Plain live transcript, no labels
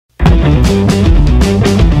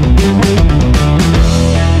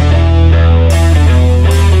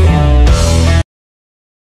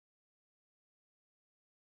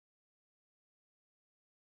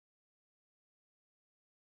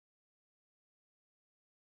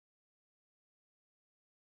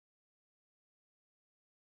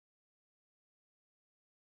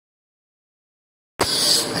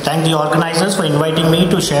Thank the organizers for inviting me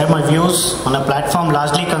to share my views on a platform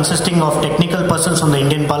largely consisting of technical persons from the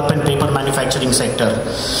Indian pulp and paper manufacturing sector.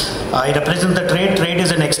 I represent the trade. Trade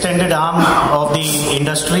is an extended arm of the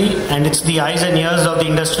industry, and it's the eyes and ears of the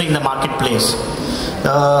industry in the marketplace.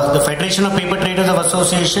 The Federation of Paper Traders of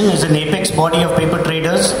Association is an apex body of paper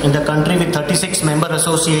traders in the country with 36 member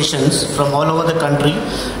associations from all over the country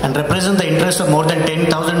and represent the interest of more than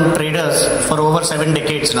 10,000 traders for over 7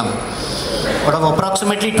 decades now. Out of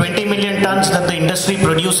approximately 20 million tons that the industry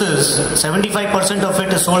produces, 75% of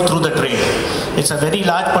it is sold through the trade. It's a very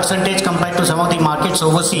large percentage compared to some of the markets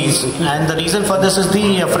overseas, and the reason for this is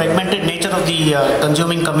the fragmented nature of the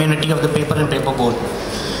consuming community of the paper and paperboard.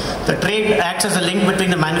 The trade acts as a link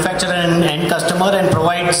between the manufacturer and end customer and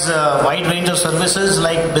provides a wide range of services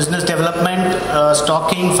like business development,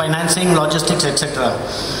 stocking, financing, logistics, etc.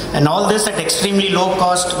 And all this at extremely low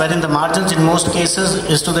cost, wherein the margins in most cases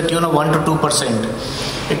is to the tune of 1 to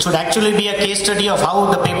 2%. It should actually be a case study of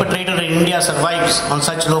how the paper trader in India survives on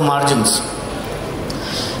such low margins.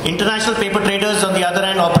 International paper traders, on the other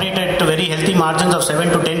hand, operate at very healthy margins of 7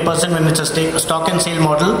 to 10% when it's a stock and sale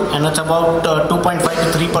model, and it's about 2.5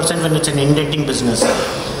 to 3% when it's an indenting business.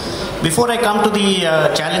 Before I come to the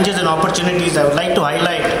challenges and opportunities, I would like to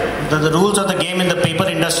highlight that the rules of the game in the paper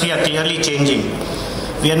industry are clearly changing.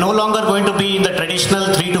 We are no longer going to be in the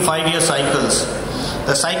traditional 3 to 5 year cycles.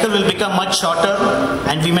 The cycle will become much shorter,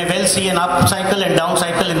 and we may well see an up cycle and down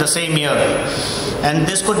cycle in the same year. And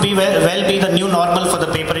this could be well be the new normal for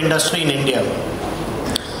the paper industry in India.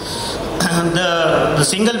 The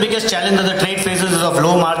single biggest challenge that the trade faces is of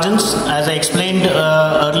low margins. As I explained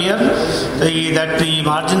earlier, that the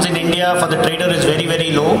margins in India for the trader is very,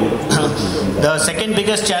 very low. The second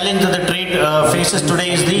biggest challenge that the trade faces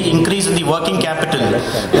today is the increase in the working capital.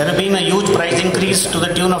 There have been a huge price increase to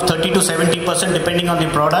the tune of 30 to 70% depending on the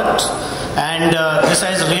product, and this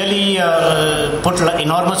has really put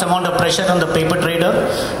enormous amount of pressure on the paper trader,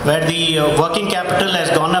 where the working capital has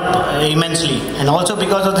gone up immensely, and also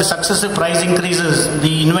because of the successive price increases,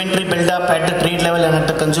 the inventory build-up at the trade level and at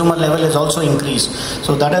the consumer level has also increased.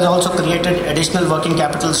 So that has also created additional working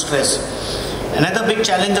capital stress. Another big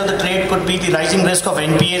challenge of the trade could be the rising risk of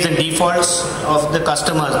NPAs and defaults of the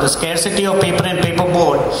customers. The scarcity of paper and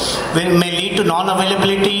paperboard may lead to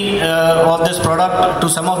non-availability of this product to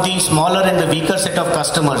some of the smaller and the weaker set of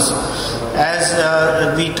customers, as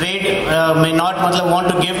the trade may not want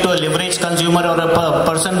to give to a leveraged consumer or a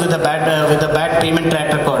person with a bad payment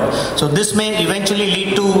track record. So this may eventually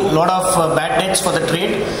lead to a lot of bad debts for the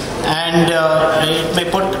trade, and it may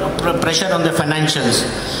put pressure on the financials.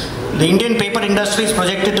 The Indian paper industry is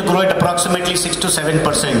projected to grow at approximately 6 to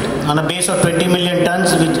 7% on a base of 20 million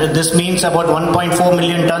tons, which this means about 1.4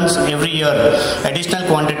 million tons every year, additional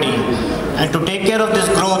quantity. And to take care of this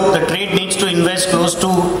growth, the trade needs to invest close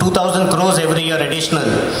to 2,000 crores every year additional.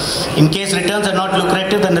 In case returns are not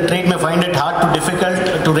lucrative, then the trade may find it hard to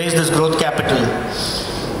difficult to raise this growth capital.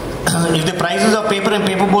 If the prices of paper and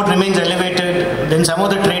paperboard remains elevated, then some of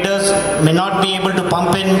the traders may not be able to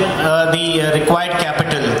pump in the required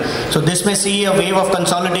capital. So this may see a wave of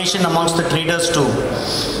consolidation amongst the traders too.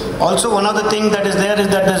 Also, one other thing that is there is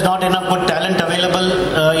that there's not enough good talent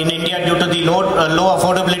available in India due to the low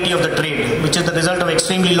affordability of the trade, which is the result of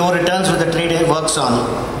extremely low returns which the trade works on.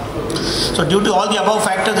 So due to all the above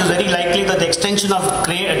factors, it is very likely that the extension of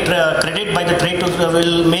credit by the trade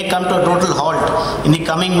may come to a total halt in the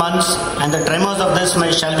coming months, and the tremors of this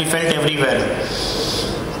shall be felt everywhere.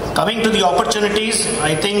 Coming to the opportunities,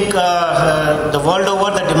 I think the world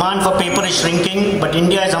over the demand for paper is shrinking, but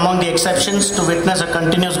India is among the exceptions to witness a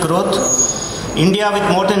continuous growth. India, with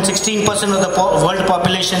more than 16% of the world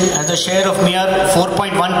population, has a share of mere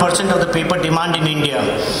 4.1% of the paper demand in India.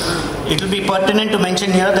 It will be pertinent to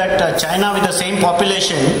mention here that China, with the same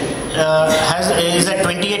population, is at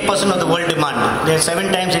 28% of the world demand. They are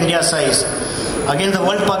 7 times India's size. Against the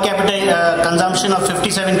world per capita consumption of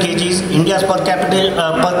 57 kgs, India's per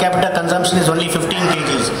capita consumption is only 15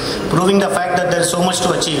 kgs, proving the fact that there is so much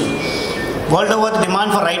to achieve. World over, the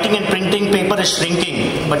demand for writing and printing paper is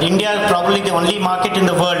shrinking, but India is probably the only market in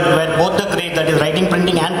the world where both the grades, that is writing,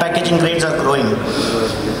 printing and packaging grades, are growing.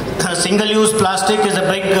 Single-use plastic is a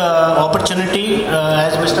big opportunity,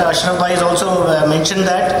 as Mr. Ashraf Bhai has also mentioned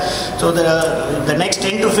that. So the next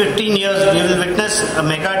 10 to 15 years, we will witness a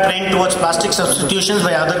mega trend towards plastic substitutions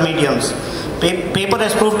by other mediums. Paper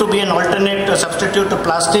has proved to be an alternate substitute to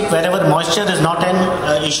plastic wherever moisture is not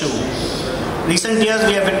an issue. Recent years,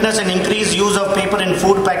 we have witnessed an increased use of paper in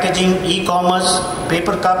food packaging, e-commerce,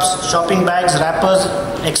 paper cups, shopping bags, wrappers,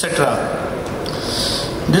 etc.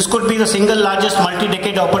 This could be the single largest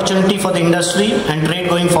multi-decade opportunity for the industry and trade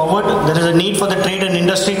going forward. There is a need for the trade and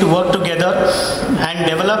industry to work together and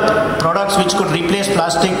develop products which could replace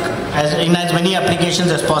plastic in as many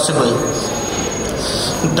applications as possible.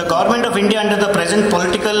 The government of India under the present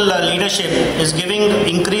political leadership is giving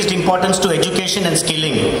increased importance to education and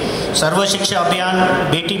skilling. Sarva Shiksha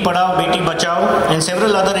Abhiyan, Beti Padhao, Beti Bachao and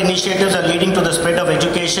several other initiatives are leading to the spread of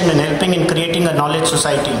education and helping in creating a knowledge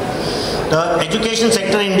society. The education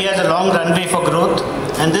sector in India has a long runway for growth,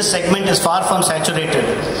 and this segment is far from saturated.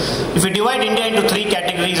 If we divide India into three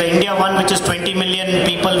categories, India 1, which is 20 million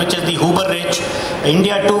people, which is the uber rich,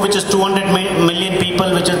 India 2, which is 200 million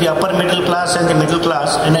people, which is the upper middle class and the middle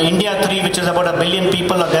class, and India 3, which is about 1 billion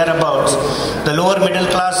people or thereabouts, the lower middle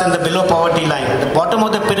class and the below poverty line. The bottom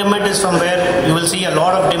of the pyramid is from where you will see a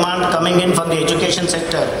lot of demand coming in from the education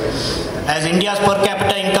sector. As India's per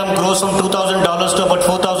capita income grows from $2,000 to about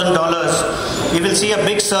 $4,000, we will see a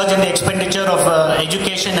big surge in the expenditure of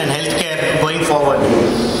education and healthcare going forward.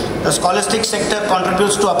 The scholastic sector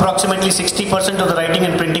contributes to approximately 60% of the writing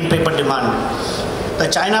and printing paper demand. The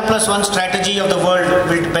China Plus One strategy of the world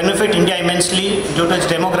will benefit India immensely due to its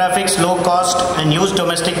demographics, low cost and huge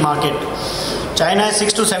domestic market. China is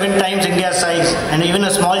 6 to 7 times India's size, and even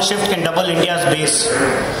a small shift can double India's base.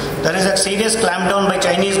 There is a serious clampdown by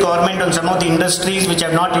Chinese government on some of the industries which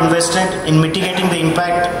have not invested in mitigating the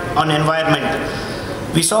impact on environment.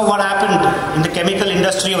 We saw what happened in the chemical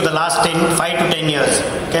industry over the last 5 to 10 years.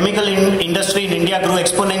 Chemical industry in India grew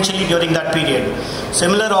exponentially during that period.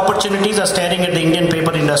 Similar opportunities are staring at the Indian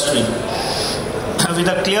paper industry. With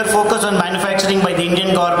a clear focus on manufacturing by the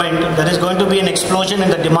Indian government, there is going to be an explosion in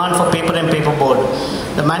the demand for paper and paperboard.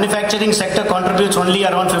 The manufacturing sector contributes only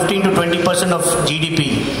around 15 to 20% of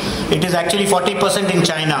GDP. It is actually 40% in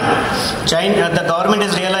China. The government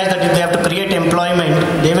has realized that if they have to create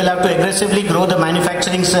employment, they will have to aggressively grow the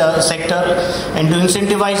manufacturing sector, and to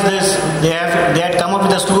incentivize this, they had come up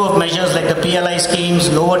with a slew of measures like the PLI schemes,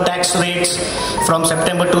 lower tax rates from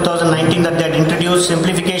September 2019 that they had introduced,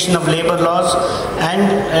 simplification of labor laws,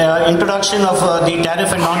 and introduction of the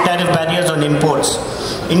tariff and non-tariff barriers on imports.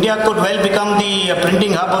 India could well become the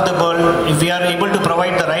printing hub of the world if we are able to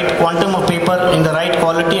provide the right quantum of paper in the right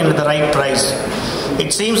quality and with the right price.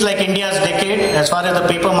 It seems like India's decade, as far as the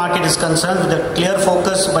paper market is concerned, with a clear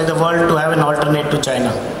focus by the world to have an alternate to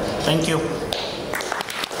China. Thank you.